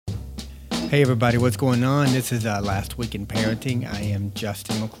Hey everybody, what's going on? This is Last Week in Parenting. I am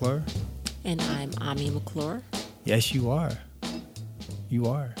Justin McClure. And I'm Ami McClure. Yes, you are. You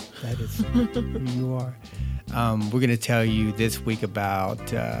are. That is who you are. We're going to tell you this week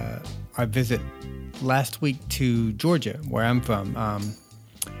about our visit last week to Georgia, where I'm from.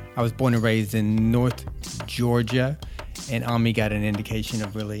 I was born and raised in North Georgia, and Ami got an indication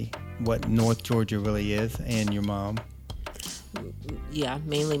of really what North Georgia really is, and your mom. Yeah,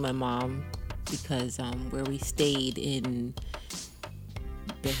 mainly my mom, because where we stayed in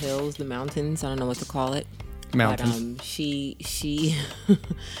the hills, the mountains, I don't know what to call it. Mountains. But she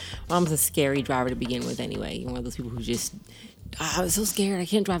mom's a scary driver to begin with anyway. One of those people who just, I was so scared, I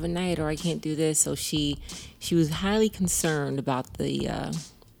can't drive at night, or I can't do this. So she was highly concerned about the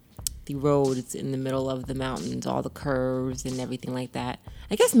roads in the middle of the mountains, all the curves and everything like that.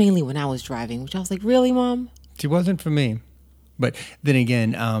 I guess mainly when I was driving, which I was like, really, Mom? She wasn't for me. But then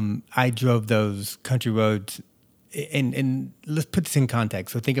again, I drove those country roads, and let's put this in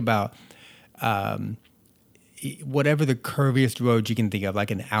context. So think about whatever the curviest roads you can think of, like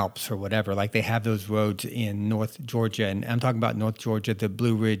in the Alps or whatever. Like they have those roads in North Georgia, and I'm talking about North Georgia, the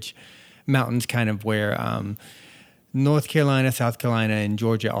Blue Ridge Mountains, kind of where North Carolina, South Carolina, and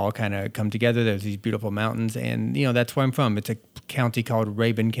Georgia all kind of come together. There's these beautiful mountains, and that's where I'm from. It's a county called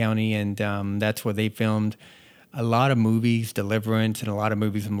Rabun County, and that's where they filmed a lot of movies, Deliverance, and a lot of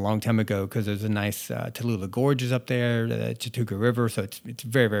movies from a long time ago, because there's a nice Tallulah Gorge is up there, the Chattooga River, so it's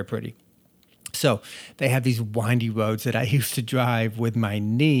very, very pretty. So they have these windy roads that I used to drive with my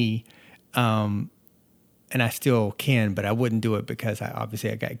knee, and I still can, but I wouldn't do it because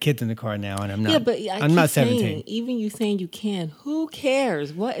I got kids in the car now, and I'm not. Yeah, but I'm not 17. Even you saying you can, who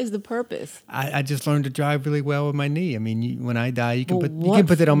cares? What is the purpose? I just learned to drive really well with my knee. I mean, when I die, you can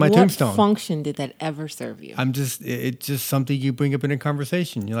put it on my tombstone. What function did that ever serve you? It's just something you bring up in a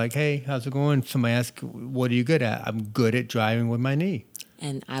conversation. You're like, hey, how's it going? Somebody asks, what are you good at? I'm good at driving with my knee.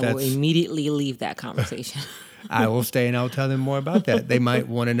 And I will immediately leave that conversation. I will stay and I'll tell them more about that. They might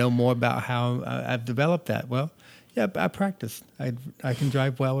want to know more about how I've developed that. Well, yeah, I practiced. I can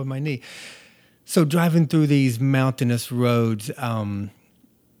drive well with my knee. So driving through these mountainous roads, Nana,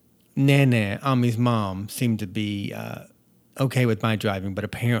 Ami's mom, seemed to be okay with my driving, but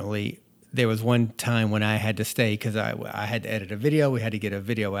apparently there was one time when I had to stay because I had to edit a video. We had to get a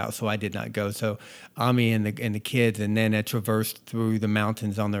video out, so I did not go. So Ami and the kids and Nana traversed through the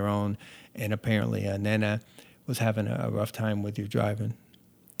mountains on their own, and apparently Nana was having a rough time with your driving.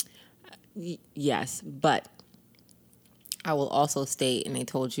 Yes, but I will also state, and I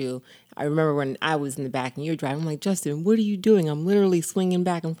told you, I remember when I was in the back and you were driving, I'm like, Justin, what are you doing? I'm literally swinging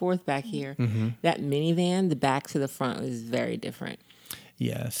back and forth back here. Mm-hmm. That minivan, the back to the front, was very different.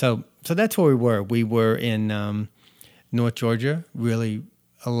 Yeah, so that's where we were. We were in North Georgia, really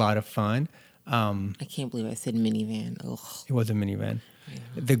a lot of fun. I can't believe I said minivan. Ugh. It was a minivan. Yeah.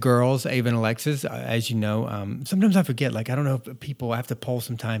 The girls, Ava and Alexis, as you know, sometimes I forget. Like I don't know if people, I have to poll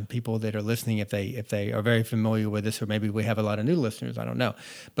sometime people that are listening if they are very familiar with this, or maybe we have a lot of new listeners. I don't know,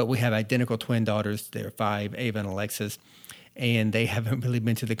 but we have identical twin daughters. They're 5, Ava and Alexis, and they haven't really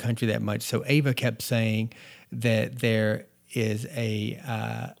been to the country that much. So Ava kept saying that there's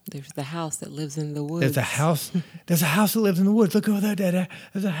the house that lives in the woods. There's a house that lives in the woods. Look over there, Dada.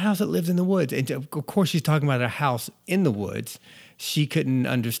 There's a house that lives in the woods. And of course, she's talking about a house in the woods. She couldn't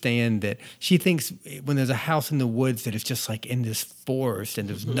understand that. She thinks when there's a house in the woods that it's just like in this forest and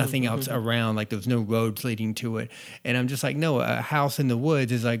there's nothing else around, like there's no roads leading to it. And I'm just like, no, a house in the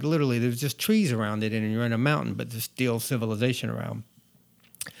woods is like literally there's just trees around it and you're in a mountain, but there's still civilization around.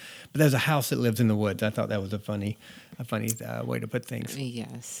 But there's a house that lives in the woods. I thought that was a funny way to put things.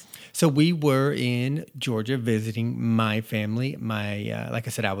 Yes. So we were in Georgia visiting my family. Like I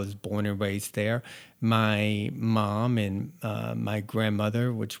said, I was born and raised there. My mom and my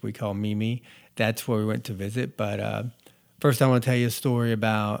grandmother, which we call Mimi, that's where we went to visit. But first I want to tell you a story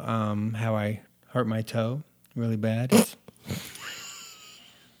about how I hurt my toe really bad.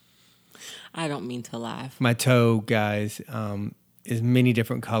 I don't mean to laugh. My toe, guys, is many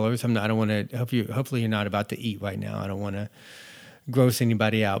different colors. I don't want to hopefully you're not about to eat right now. I don't want to gross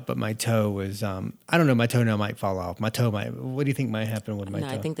anybody out, but my toe is I don't know, my toenail might fall off. What do you think might happen with my toe?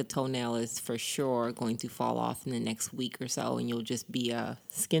 I think the toenail is for sure going to fall off in the next week or so, and you'll just be a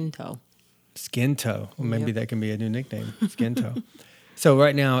skin toe. Skin toe. Well, maybe that can be a new nickname, skin toe. So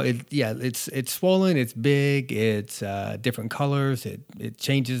right now, it's swollen, it's big, it's different colors, it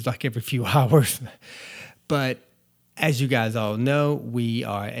changes like every few hours, but as you guys all know, we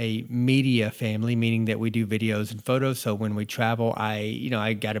are a media family, meaning that we do videos and photos. So when we travel,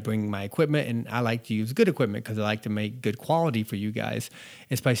 I got to bring my equipment, and I like to use good equipment because I like to make good quality for you guys,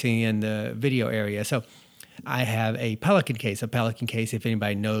 especially in the video area. So I have a Pelican case. A Pelican case, if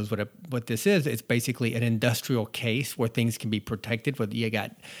anybody knows what this is, it's basically an industrial case where things can be protected.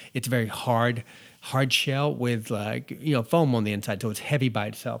 It's very hard shell with foam on the inside, so it's heavy by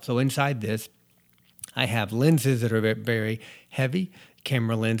itself. So inside this, I have lenses that are very heavy,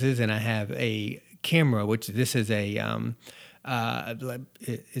 camera lenses, and I have a camera, which this is it's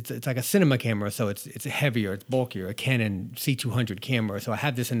like a cinema camera, so it's heavier, it's bulkier, a Canon C200 camera. So I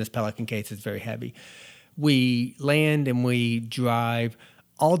have this in this Pelican case. It's very heavy. We land and we drive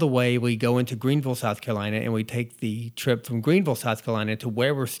all the way. We go into Greenville, South Carolina, and we take the trip from Greenville, South Carolina, to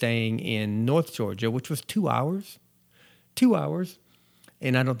where we're staying in North Georgia, which was 2 hours. 2 hours.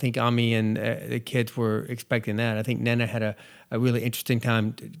 And I don't think Ami and the kids were expecting that. I think Nana had a really interesting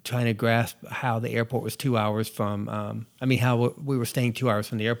time trying to grasp how the airport was 2 hours from, how we were staying 2 hours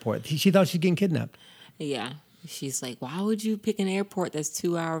from the airport. She thought she was getting kidnapped. Yeah. She's like, why would you pick an airport that's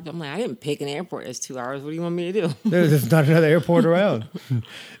 2 hours? I'm like, I didn't pick an airport that's 2 hours. What do you want me to do? There's not another airport around.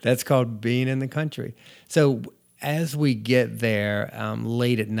 That's called being in the country. So as we get there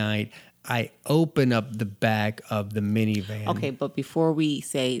late at night, I open up the back of the minivan. Okay, but before we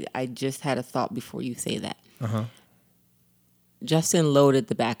say, I just had a thought before you say that. Uh-huh. Justin loaded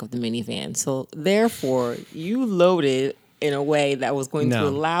the back of the minivan. So therefore, you loaded in a way that was going to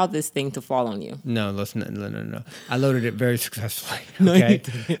allow this thing to fall on you. No, listen, no. I loaded it very successfully. Okay,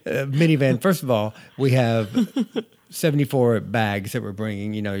 minivan. First of all, we have 74 bags that we're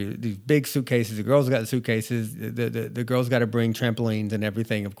bringing. These big suitcases. The girls got suitcases. The girls got to bring trampolines and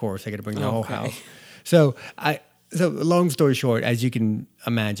everything. Of course, they got to bring the whole house. So long story short, as you can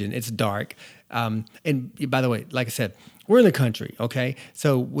imagine, it's dark. And by the way, like I said, we're in the country, okay?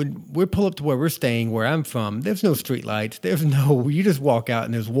 So when we pull up to where we're staying, where I'm from, there's no street lights. You just walk out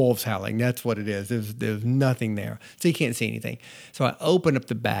and there's wolves howling. That's what it is. There's nothing there. So you can't see anything. So I open up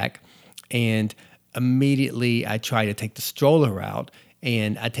the back, and immediately I try to take the stroller out.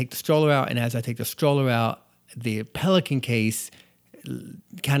 And I take the stroller out, and as I take the stroller out, the Pelican case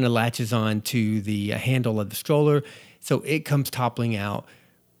kind of latches on to the handle of the stroller. So it comes toppling out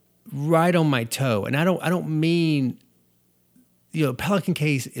right on my toe. And I don't mean... Pelican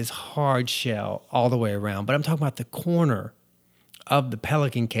case is hard shell all the way around, but I'm talking about the corner of the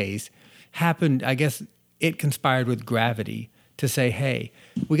Pelican case happened. I guess it conspired with gravity to say, hey,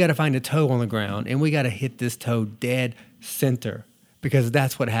 we got to find a toe on the ground and we got to hit this toe dead center, because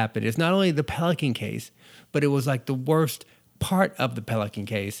that's what happened. It's not only the Pelican case, but it was like the worst part of the Pelican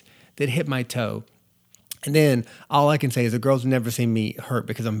case that hit my toe. And then all I can say is the girls have never seen me hurt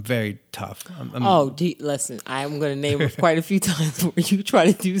because I'm very tough. Listen, I'm going to name it quite a few times where you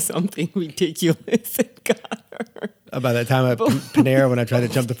try to do something ridiculous and got hurt. About that time at Panera when I tried to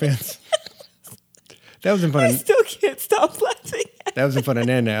jump the fence. That was in front of... I still can't stop laughing. That was in front of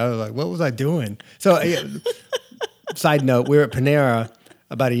Nana. I was like, what was I doing? So, side note, we were at Panera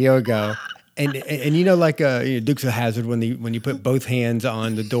about a year ago. And like Dukes of Hazzard when you put both hands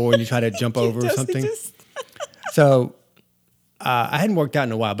on the door and you try to jump over or something. So I hadn't worked out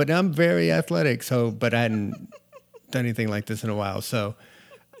in a while, but I'm very athletic. But I hadn't done anything like this in a while. So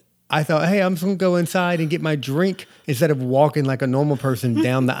I thought, hey, I'm just gonna go inside and get my drink instead of walking like a normal person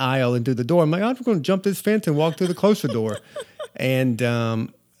down the aisle and through the door. I'm like, I'm just gonna jump this fence and walk through the closer door. And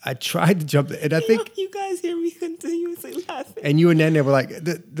I tried to jump, and I think you guys hear me continuously laughing. And you and Nana were like,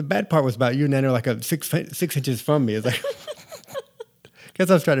 the bad part was about you and Nana were like a 6 inches from me. It's like, guess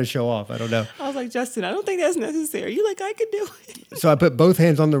I was trying to show off. I don't know. I was like, Justin, I don't think that's necessary. You like, I could do it. So I put both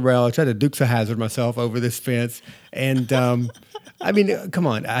hands on the rail. I tried to Dukes of Hazzard myself over this fence. And come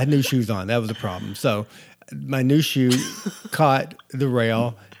on, I had new shoes on. That was a problem. So my new shoe caught the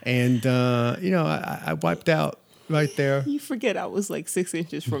rail, and I wiped out right there. You forget I was like 6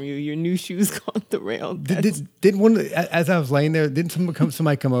 inches from you. Your new shoes caught the rail. Did one as I was laying there? Didn't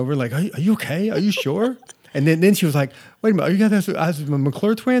somebody come over like, are you okay? Are you sure? And then she was like, wait a minute, are you guys my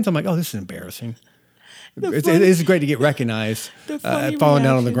McClure twins? I'm like, oh, this is embarrassing. It's great to get recognized falling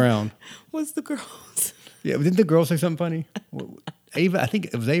down on the ground. Was the girls? Yeah, didn't the girls say something funny? Ava, I think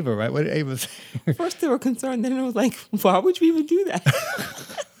it was Ava, right? What did Ava say? First they were concerned, then I was like, why would you even do that?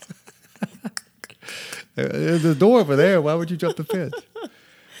 There's a door over there. Why would you jump the fence?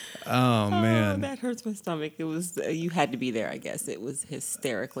 Oh, man. That hurts my stomach. It was, you had to be there, I guess. It was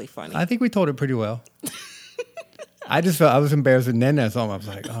hysterically funny. I think we told it pretty well. I just felt I was embarrassed, and then I saw him. I was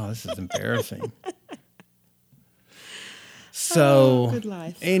like, oh, this is embarrassing. So, good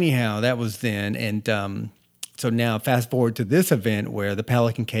life. Anyhow, that was then. And So now fast forward to this event where the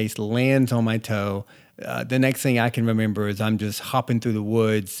pelican case lands on my toe. The next thing I can remember is I'm just hopping through the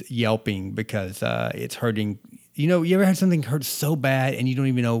woods yelping because it's hurting. You know, you ever had something hurt so bad and you don't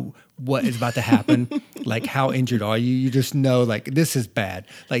even know what is about to happen? Like, how injured are you? You just know, like, this is bad.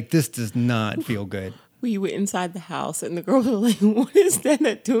 Like, this does not feel good. We were inside the house and the girls were like, what is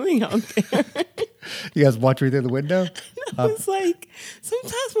that doing out there? You guys watch right through the window? I was like,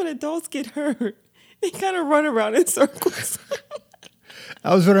 sometimes when adults get hurt, they kind of run around in circles.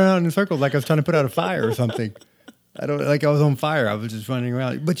 I was running around in circles like I was trying to put out a fire or something. I was on fire. I was just running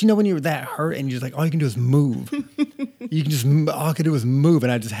around. But you know when you're that hurt and you're just like, all you can do is move. All I could do was move,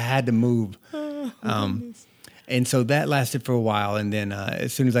 and I just had to move. And so that lasted for a while, and then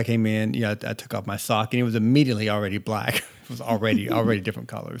as soon as I came in, I took off my sock, and it was immediately already black. It was already different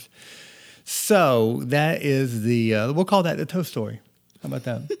colors. So that is we'll call that the toe story. How about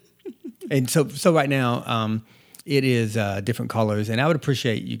that? And so right now, it is different colors, and I would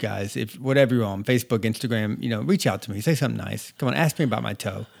appreciate you guys, if whatever you're on, Facebook, Instagram, reach out to me, say something nice. Come on, ask me about my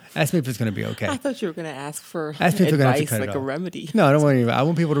toe. Ask me if it's going to be okay. I thought you were going to ask for ask me if advice, cut like a remedy. No, I don't want any. I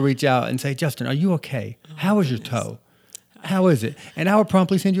want people to reach out and say, Justin, are you okay? How is your toe? How is it? And I will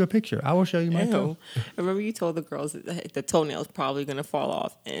promptly send you a picture. I will show you my toe. I remember you told the girls that the toenail's probably going to fall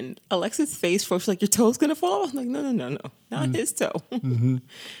off. And Alexa's face froze like, your toe's going to fall off? I'm like, no. Not his toe. Mm-hmm.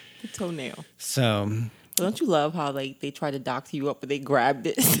 The toenail. So. Don't you love how they tried to doctor you up, but they grabbed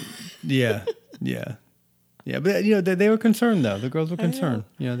it? Yeah. But they were concerned though. The girls were concerned.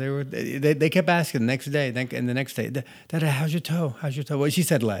 They kept asking the next day, and the next day, Dada, how's your toe? How's your toe? Well, she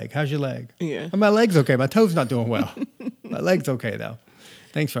said leg. How's your leg? Yeah. My leg's okay. My toe's not doing well. My leg's okay though.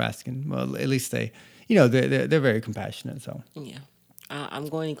 Thanks for asking. Well, at least they're very compassionate. So yeah. I'm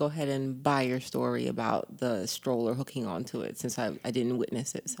going to go ahead and buy your story about the stroller hooking onto it, since I didn't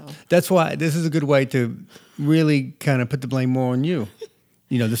witness it. So that's why this is a good way to really kind of put the blame more on you.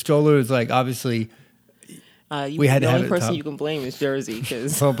 The stroller is like, obviously, we had the to have only it person top. you can blame is Jersey,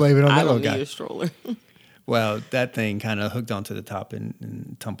 because so blame it on I that don't little need guy. a stroller. Well, that thing kind of hooked onto the top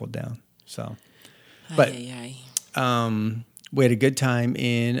and tumbled down. So, but we had a good time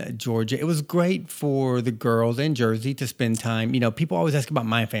in Georgia. It was great for the girls in Jersey to spend time. People always ask about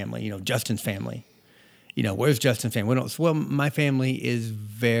my family, Justin's family. Where's Justin's family? Well, my family is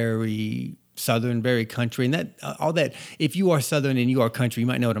very Southern, very country. And that all that, if you are Southern and you are country, you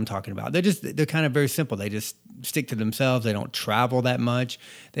might know what I'm talking about. They're kind of very simple. They just stick to themselves. They don't travel that much.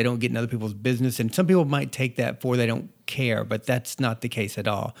 They don't get in other people's business. And some people might take that for they don't care, but that's not the case at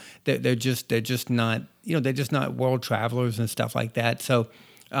all. They're just not, they're just not world travelers and stuff like that. So,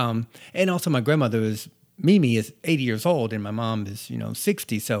 and also my grandmother Mimi is 80 years old and my mom is,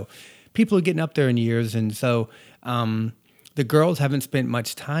 60. So people are getting up there in years. And so, the girls haven't spent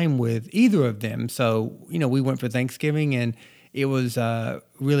much time with either of them. So, we went for Thanksgiving and it was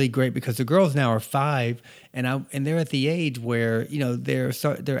really great because the girls now are 5 and they're at the age where,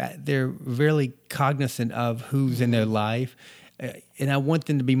 they're really cognizant of who's in their life. And I want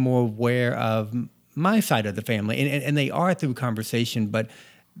them to be more aware of my side of the family. And they are through conversation, but,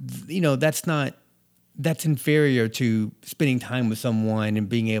 that's inferior to spending time with someone and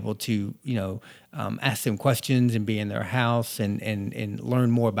being able to, ask them questions and be in their house and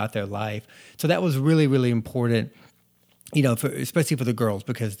learn more about their life. So that was really, really important, especially for the girls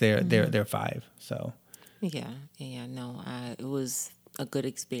because they're 5. So it was a good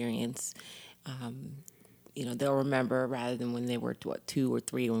experience. They'll remember rather than when they were 2 or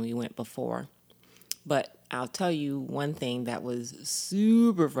 3 when we went before. But I'll tell you one thing that was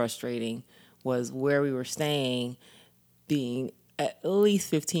super frustrating was where we were staying being at least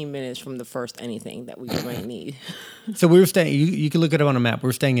 15 minutes from the first anything that we were going to need. So we were staying, you can look it up on a map.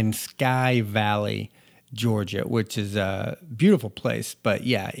 We're staying in Sky Valley, Georgia, which is a beautiful place. But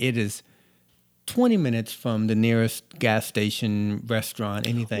yeah, it is 20 minutes from the nearest gas station, restaurant,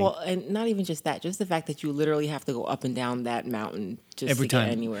 anything. Well, and not even just that, just the fact that you literally have to go up and down that mountain just every to time.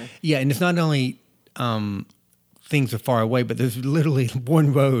 Get anywhere. Yeah, and it's not only things are far away, but there's literally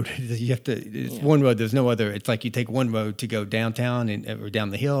one road. One road. There's no other. It's like you take one road to go downtown or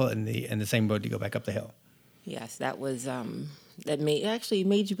down the hill, and the same road to go back up the hill. Yes, that was that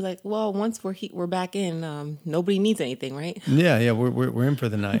made you be like, well, once we're back in, nobody needs anything, right? Yeah, we're in for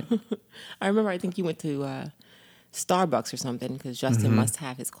the night. I remember. I think you went to Starbucks or something because Justin must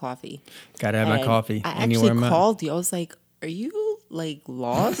have his coffee. Gotta have my coffee. I actually called you. I was like, "Are you like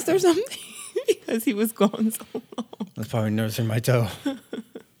lost or something?" Because he was gone so long. I was probably nursing my toe.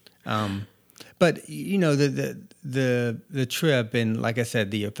 But the trip and like I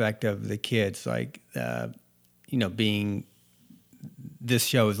said, the effect of the kids, like being this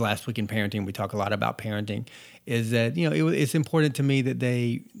show is Last Week in Parenting. We talk a lot about parenting. Is that it's important to me that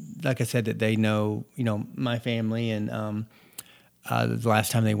they, like I said, that they know my family. And the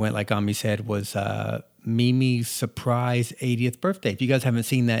last time they went, like Ami said, was Mimi's surprise 80th birthday. If you guys haven't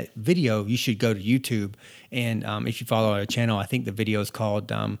seen that video, you should go to YouTube. And if you follow our channel, I think the video is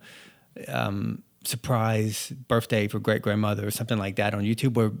called Surprise Birthday for Great Grandmother or something like that on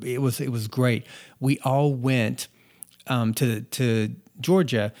YouTube, where it was great. We all went to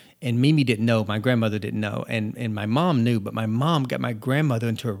Georgia, and Mimi didn't know, my grandmother didn't know, and my mom knew, but my mom got my grandmother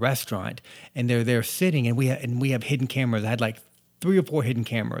into a restaurant, and they're there sitting, and we have hidden cameras. I had like 3 or 4 hidden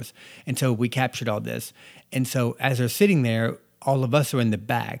cameras, and so we captured all this. And so as they're sitting there, all of us are in the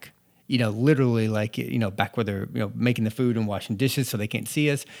back, literally like back where they're making the food and washing dishes, so they can't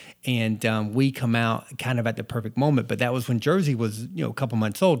see us. And we come out kind of at the perfect moment. But that was when Jersey was a couple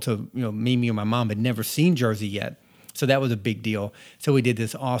months old, so Mimi or my mom had never seen Jersey yet. So that was a big deal. So we did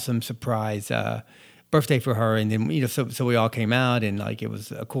this awesome surprise birthday for her, and then so we all came out, and like it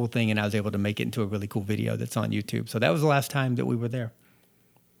was a cool thing, and I was able to make it into a really cool video that's on YouTube. So that was the last time that we were there.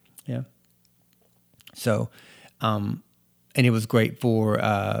 Yeah. So, and it was great for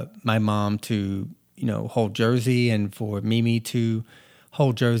my mom to hold Jersey, and for Mimi to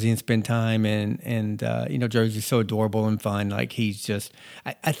hold Jersey and spend time, and Jersey's so adorable and fun. Like he's just,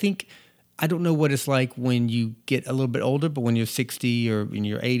 I think. I don't know what it's like when you get a little bit older, but when you're 60 or when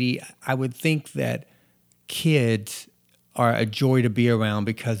you're 80, I would think that kids are a joy to be around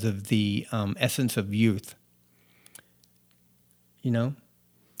because of the essence of youth. Yeah.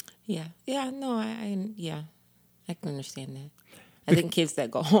 No, I can understand that. I think kids that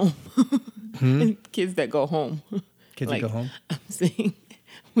go home, kids that go home, kids that go home. I'm saying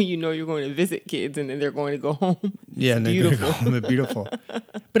when you're going to visit kids and then they're going to go home. Yeah, and they're going to go home. They're beautiful.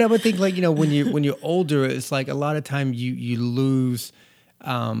 But I would think when you're older, it's like a lot of time you lose.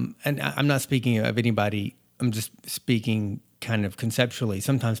 And I'm not speaking of anybody. I'm just speaking kind of conceptually.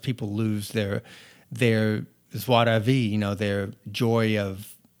 Sometimes people lose their joie de vivre, their joy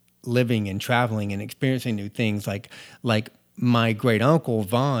of living and traveling and experiencing new things. Like my great uncle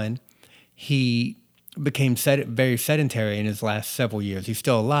Vaughn, he became very sedentary in his last several years. He's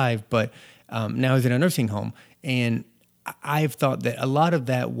still alive, but now he's in a nursing home. And I've thought that a lot of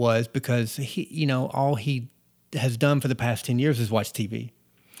that was because he, all he has done for the past 10 years is watch TV.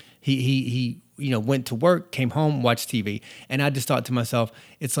 He went to work, came home, watched TV. And I just thought to myself,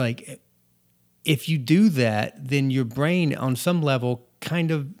 it's like, if you do that, then your brain on some level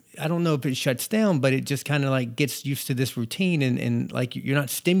kind of, I don't know if it shuts down, but it just kind of like gets used to this routine, and like you're not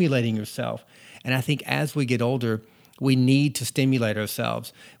stimulating yourself. And I think as we get older, we need to stimulate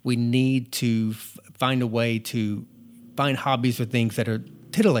ourselves. We need to find a way to find hobbies or things that are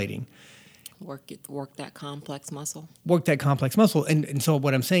titillating. Work that complex muscle. Work that complex muscle. And so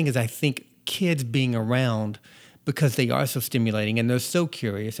what I'm saying is I think kids being around, because they are so stimulating and they're so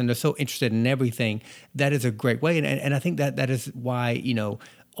curious and they're so interested in everything, that is a great way. And I think that is why,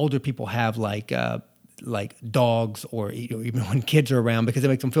 older people have like dogs, or even when kids are around, because it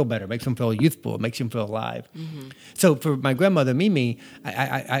makes them feel better, it makes them feel youthful, it makes them feel alive. Mm-hmm. So for my grandmother Mimi,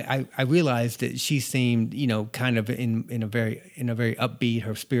 I realized that she seemed kind of in a very upbeat.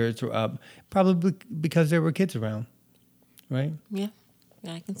 Her spirits were up, probably because there were kids around, right? Yeah,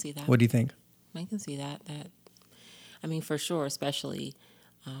 I can see that. What do you think? I can see that. I mean, for sure, especially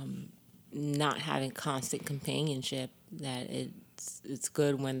not having constant companionship. That it's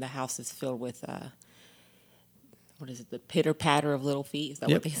good when the house is filled with what is it? The pitter patter of little feet. Is that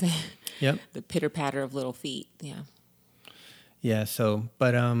what they say? Yep. The pitter patter of little feet. Yeah. Yeah. So,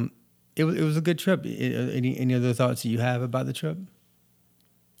 but it was a good trip. Any other thoughts that you have about the trip?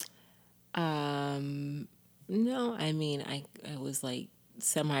 No. I mean, I was like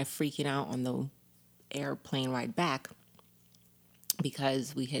semi freaking out on the airplane ride back,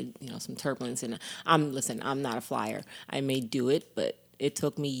 because we had, some turbulence, and I'm not a flyer. I may do it, but it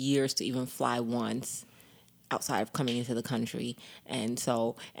took me years to even fly once outside of coming into the country. And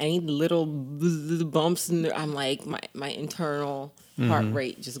so any little bumps, I'm like, my internal heart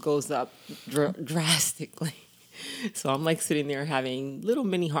rate just goes up drastically. So I'm like sitting there having little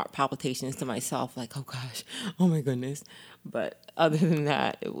mini heart palpitations to myself, like, oh gosh, oh my goodness. But other than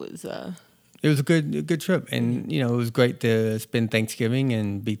that, it was a good trip, and it was great to spend Thanksgiving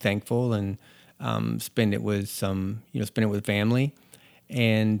and be thankful, and spend it with family,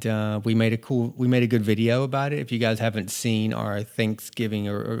 and we made a good video about it. If you guys haven't seen our Thanksgiving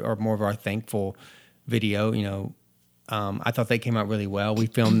or more of our thankful video, I thought they came out really well. We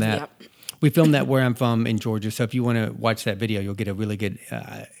filmed that. Yep. We filmed that where I'm from in Georgia. So if you want to watch that video, you'll get a really good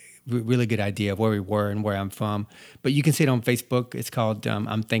really good idea of where we were and where I'm from. But you can see it on Facebook. It's called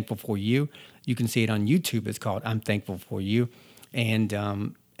I'm Thankful for You. You can see it on YouTube. It's called I'm Thankful for You, and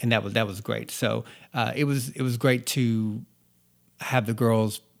that was great. So it was great to have the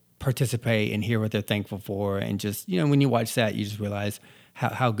girls participate and hear what they're thankful for, and just when you watch that, you just realize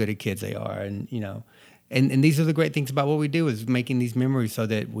how good at kids they are, and and these are the great things about what we do, is making these memories so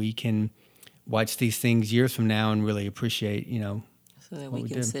that we can watch these things years from now and really appreciate so that we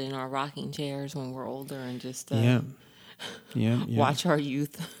can sit in our rocking chairs when we're older and just yeah. watch our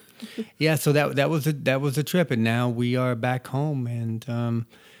youth. Yeah, so that was a trip, and now we are back home, and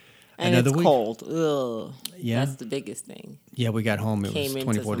another it's week. Cold. Ugh. Yeah, that's the biggest thing. Yeah, we got home. It Came was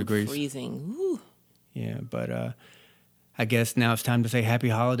 24 degrees, freezing. Woo. Yeah, but I guess now it's time to say happy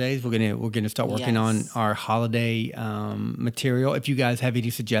holidays. We're gonna start working on our holiday material. If you guys have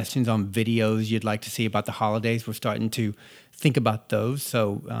any suggestions on videos you'd like to see about the holidays, we're starting to think about those.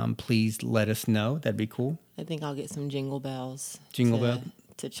 So please let us know. That'd be cool. I think I'll get some jingle bells.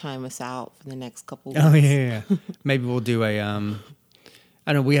 To chime us out for the next couple weeks. Oh yeah. Maybe we'll do a.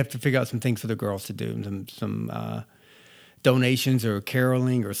 I know we have to figure out some things for the girls to do. Some donations or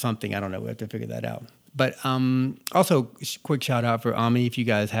caroling or something. I don't know. We have to figure that out. But also, quick shout out for Ami. If you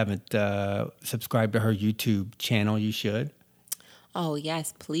guys haven't subscribed to her YouTube channel, you should. Oh,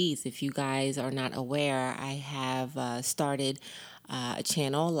 yes, please. If you guys are not aware, I have started a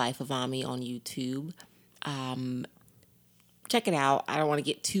channel, Life of Ami, on YouTube. Check it out. I don't want to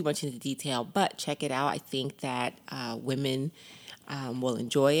get too much into detail, but check it out. I think that women will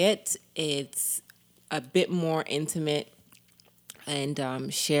enjoy it. It's a bit more intimate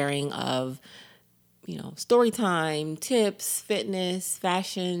and sharing of story time, tips, fitness,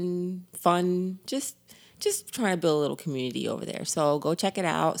 fashion, fun, just trying to build a little community over there. So go check it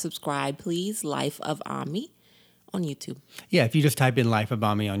out. Subscribe, please. Life of Ami on YouTube. Yeah, if you just type in Life of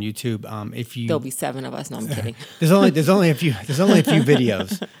Ami on YouTube, there'll be 7 of us. No, I'm kidding. there's only a few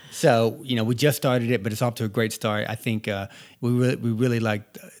videos. So we just started it, but it's off to a great start. I think we really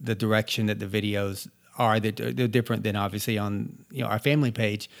like the direction that the videos are. They're different than obviously on our family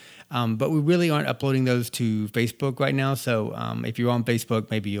page. But we really aren't uploading those to Facebook right now. So if you're on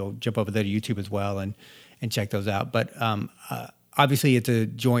Facebook, maybe you'll jump over there to YouTube as well and check those out. But obviously, it's a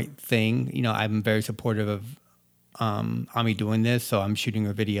joint thing. I'm very supportive of Ami doing this. So I'm shooting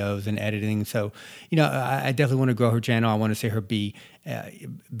her videos and editing. So, I definitely want to grow her channel. I want to see her be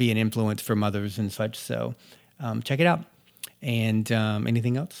an influence for mothers and such. So check it out. And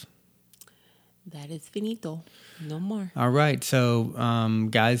anything else? That is finito. No more. All right. So,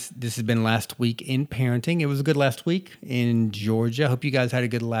 guys, this has been Last Week in Parenting. It was a good last week in Georgia. Hope you guys had a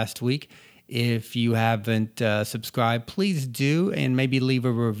good last week. If you haven't subscribed, please do, and maybe leave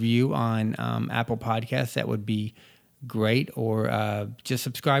a review on Apple Podcasts. That would be great. Or just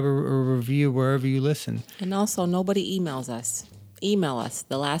subscribe or review wherever you listen. And also, nobody emails us. Email us,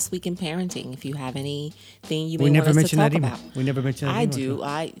 The Last Week in Parenting, if you have anything you may want us to talk about. We never mentioned that. I do.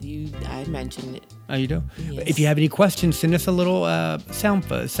 I mentioned it. Oh, you do? Yes. If you have any questions, send us a little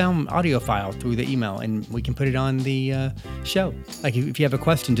sound audio file through the email, and we can put it on the show. Like if you have a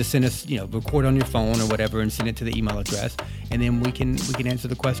question, just send us, record on your phone or whatever, and send it to the email address, and then we can answer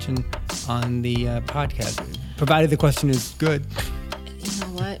the question on the podcast, provided the question is good. You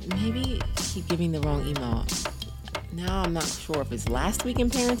know what? Maybe I keep giving the wrong email. Now I'm not sure if it's Last Week in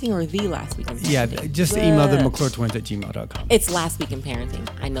Parenting or The Last Week in Parenting. Yeah, just email the McClureTwins@gmail.com. It's Last Week in Parenting.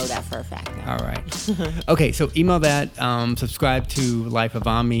 I know that for a fact now. All right. Okay, so email that, subscribe to Life of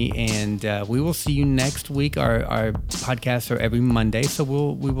Ami, and we will see you next week. Our podcasts are every Monday, so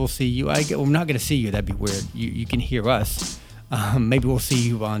we will see you. We're not going to see you. That'd be weird. You can hear us. Maybe we'll see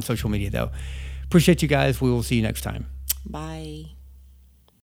you on social media, though. Appreciate you guys. We will see you next time. Bye.